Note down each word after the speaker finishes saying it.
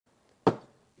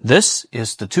This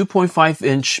is the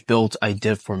 2.5-inch build I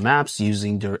did for MEPS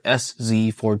using their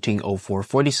SZ1404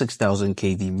 46,000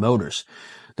 kV motors.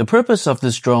 The purpose of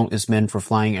this drone is meant for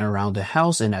flying around the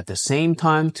house and at the same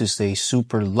time to stay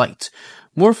super light.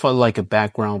 More for like a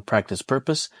background practice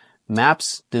purpose.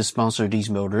 MEPS did sponsor these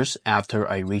motors after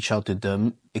I reached out to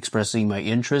them expressing my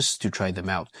interest to try them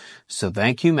out. So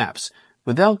thank you MEPS.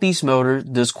 Without these motors,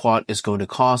 this quad is going to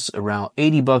cost around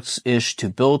 $80-ish to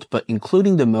build, but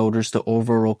including the motors, the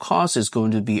overall cost is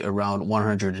going to be around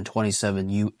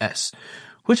 $127 US,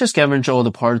 which has scavenged all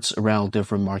the parts around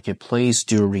different marketplace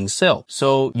during sale.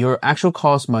 So your actual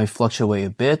cost might fluctuate a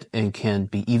bit and can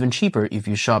be even cheaper if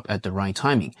you shop at the right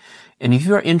timing. And if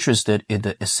you are interested in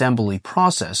the assembly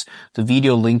process, the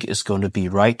video link is going to be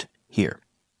right here.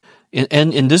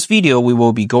 And in this video, we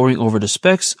will be going over the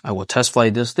specs. I will test fly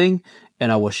this thing,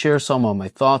 and I will share some of my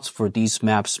thoughts for these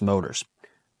MEPS motors.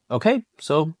 Okay,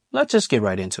 so let's just get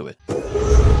right into it.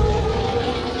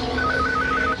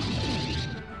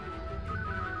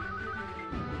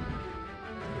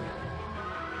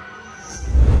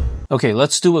 Okay,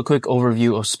 let's do a quick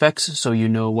overview of specs so you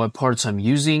know what parts I'm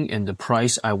using and the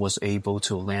price I was able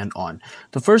to land on.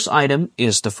 The first item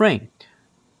is the frame.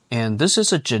 And this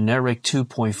is a generic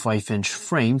 2.5-inch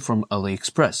frame from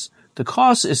AliExpress. The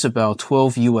cost is about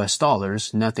 $12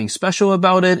 US. Nothing special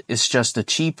about it. It's just the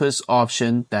cheapest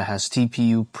option that has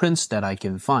TPU prints that I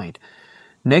can find.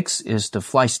 Next is the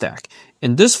flight stack.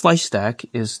 And this flight stack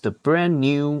is the brand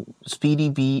new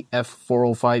SpeedyBee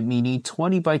F405 Mini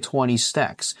 20x20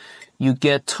 stacks. You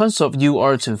get tons of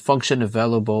UARTs and function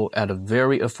available at a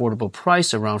very affordable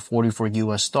price, around $44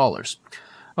 US.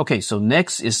 Okay, so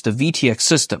next is the VTX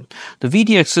system. The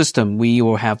VTX system, we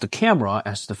will have the camera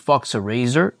as the Fox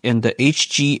Eraser and the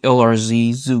HG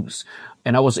LRZ Zeus.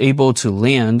 And I was able to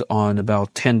land on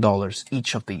about $10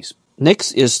 each of these.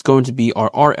 Next is going to be our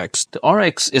RX. The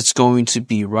RX is going to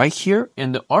be right here,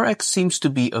 and the RX seems to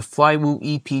be a Flywoo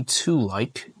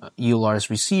EP2-like ULRS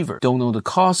receiver. Don't know the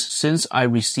cost since I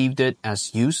received it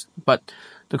as used, but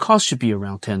the cost should be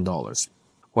around $10.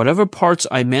 Whatever parts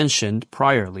I mentioned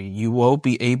priorly, you will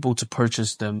be able to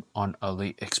purchase them on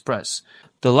AliExpress.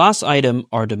 The last item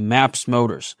are the MEPS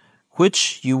motors,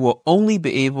 which you will only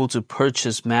be able to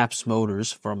purchase MEPS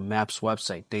motors from MEPS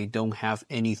website. They don't have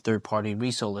any third-party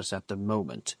resellers at the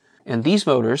moment. And these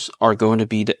motors are going to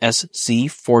be the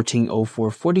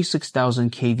SZ1404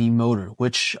 46,000 kV motor,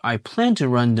 which I plan to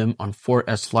run them on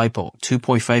 4S LiPo,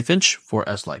 2.5-inch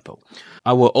 4S LiPo.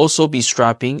 I will also be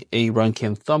strapping a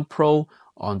Runcam Thumb Pro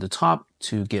on the top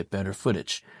to get better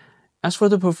footage. As for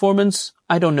the performance,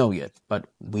 I don't know yet, but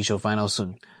we shall find out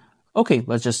soon. Okay,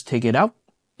 let's just take it out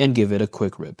and give it a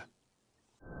quick rip.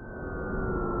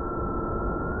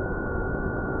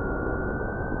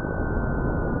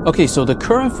 Okay, so the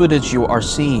current footage you are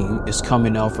seeing is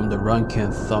coming out from the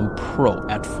Runcam Thumb Pro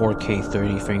at 4K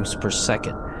 30 frames per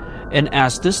second. And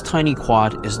as this tiny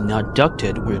quad is not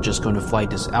ducted, we're just going to fly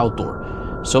this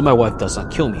outdoor, so my wife does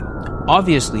not kill me.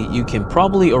 Obviously, you can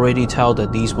probably already tell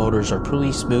that these motors are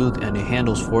pretty smooth and it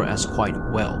handles 4S quite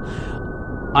well.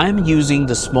 I'm using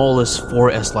the smallest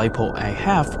 4S LiPo I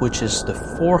have, which is the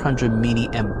 400 mini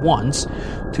M1s,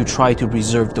 to try to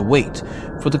preserve the weight.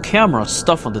 For the camera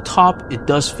stuff on the top, it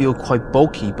does feel quite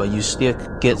bulky, but you still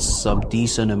get some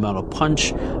decent amount of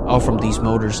punch out from these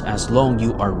motors as long as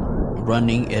you are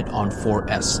running it on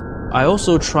 4S. I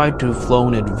also tried to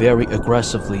flown it very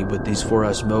aggressively with these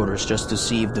 4S motors just to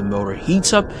see if the motor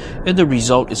heats up, and the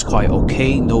result is quite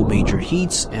okay, no major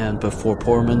heats, and the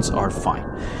performance are fine.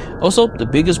 Also, the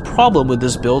biggest problem with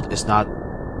this build is not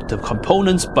the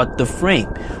components but the frame.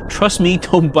 Trust me,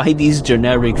 don't buy these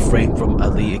generic frame from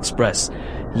AliExpress.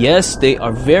 Yes, they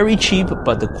are very cheap,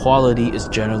 but the quality is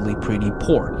generally pretty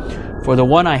poor. For the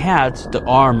one I had, the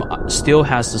arm still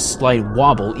has a slight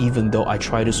wobble even though I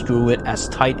try to screw it as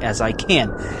tight as I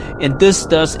can. And this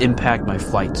does impact my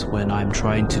flight when I'm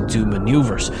trying to do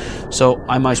maneuvers. So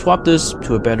I might swap this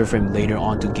to a better frame later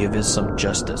on to give it some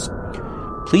justice.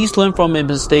 Please learn from my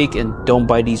mistake and don't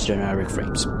buy these generic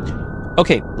frames.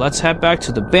 Okay, let's head back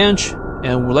to the bench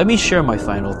and let me share my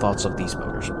final thoughts of these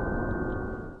motors.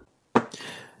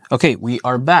 Okay, we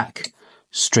are back.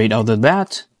 Straight out the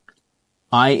bat,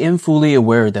 I am fully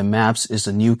aware that MEPS is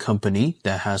a new company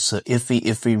that has an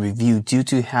iffy review due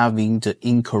to having the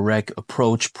incorrect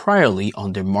approach priorly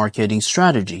on their marketing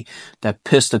strategy that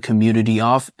pissed the community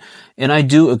off, and I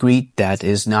do agree that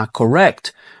is not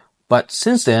correct. But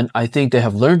since then, I think they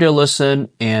have learned their lesson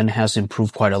and has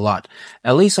improved quite a lot.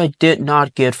 At least I did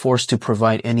not get forced to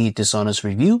provide any dishonest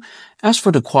review. As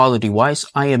for the quality-wise,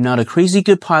 I am not a crazy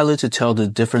good pilot to tell the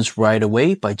difference right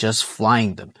away by just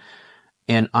flying them.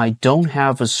 and I don't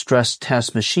have a stress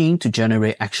test machine to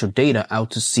generate actual data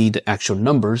out to see the actual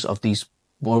numbers of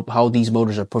how these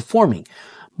motors are performing.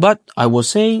 But I will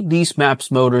say these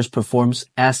MEPS motors performs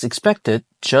as expected,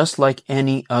 just like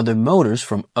any other motors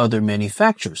from other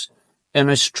manufacturers.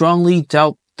 And I strongly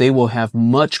doubt they will have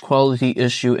much quality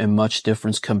issue and much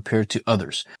difference compared to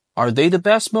others. Are they the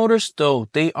best motors? Though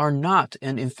they are not,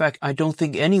 and in fact, I don't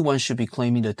think anyone should be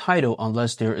claiming the title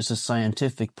unless there is a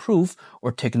scientific proof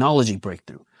or technology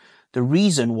breakthrough. The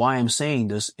reason why I'm saying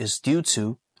this is due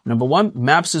to number one,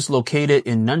 MEPS is located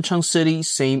in Nanchang City,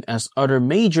 same as other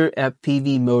major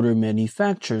FPV motor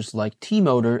manufacturers like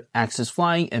T-Motor, Axis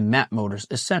Flying, and MAP Motors,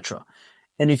 etc.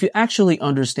 And if you actually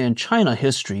understand China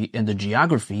history and the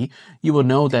geography, you will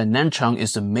know that Nanchang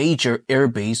is a major air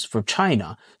base for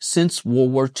China since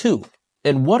World War II.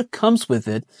 And what comes with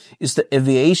it is the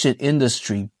aviation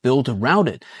industry built around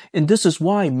it. And this is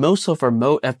why most of our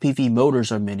FPV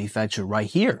motors are manufactured right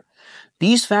here.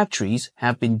 These factories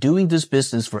have been doing this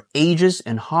business for ages,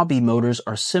 and hobby motors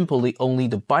are simply only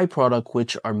the byproduct,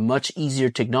 which are much easier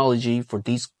technology for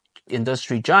these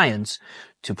industry giants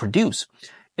to produce.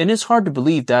 And it's hard to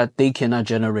believe that they cannot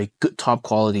generate good top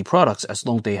quality products as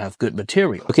long as they have good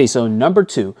material. Okay, so number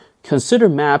two, consider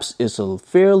MEPS is a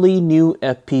fairly new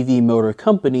FPV motor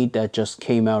company that just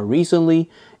came out recently,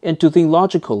 and to think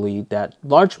logically that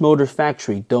large motor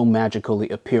factory don't magically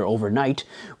appear overnight,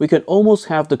 we can almost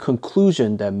have the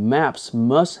conclusion that MEPS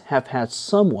must have had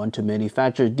someone to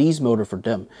manufacture these motors for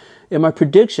them. And my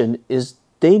prediction is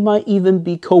they might even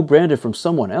be co-branded from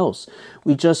someone else.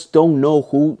 We just don't know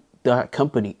who that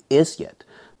company is yet.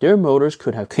 Their motors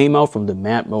could have came out from the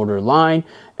MAP motor line,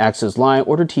 Axis line,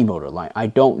 or the T-Motor line. I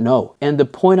don't know. And the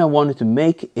point I wanted to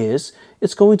make is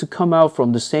it's going to come out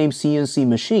from the same CNC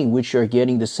machine, which you're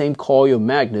getting the same coil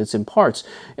magnets and parts.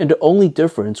 And the only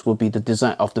difference will be the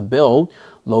design of the build,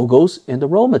 logos, and the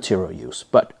raw material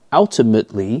used. But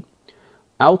ultimately,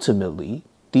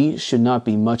 these should not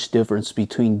be much difference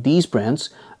between these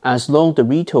brands as long as the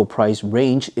retail price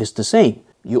range is the same.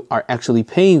 You are actually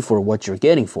paying for what you're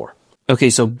getting for. Okay,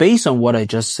 so based on what I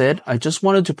just said, I just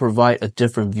wanted to provide a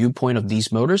different viewpoint of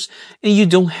these motors, and you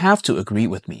don't have to agree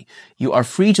with me. You are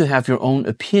free to have your own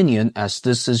opinion as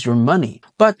this is your money.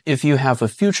 But if you have a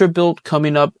future build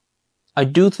coming up, I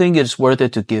do think it's worth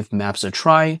it to give MEPS a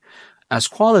try, as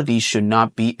quality should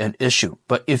not be an issue.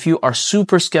 But if you are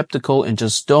super skeptical and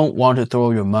just don't want to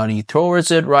throw your money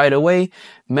towards it right away,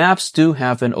 MEPS do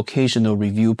have an occasional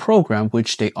review program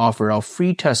which they offer out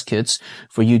free test kits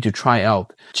for you to try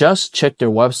out. Just check their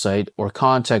website or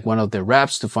contact one of their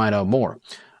reps to find out more.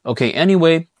 Okay,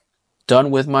 anyway,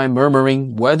 done with my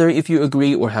murmuring. Whether if you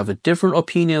agree or have a different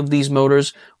opinion of these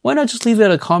motors, why not just leave it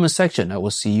in the comment section. I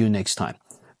will see you next time.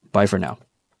 Bye for now.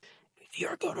 If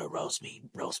you're gonna roast me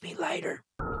later.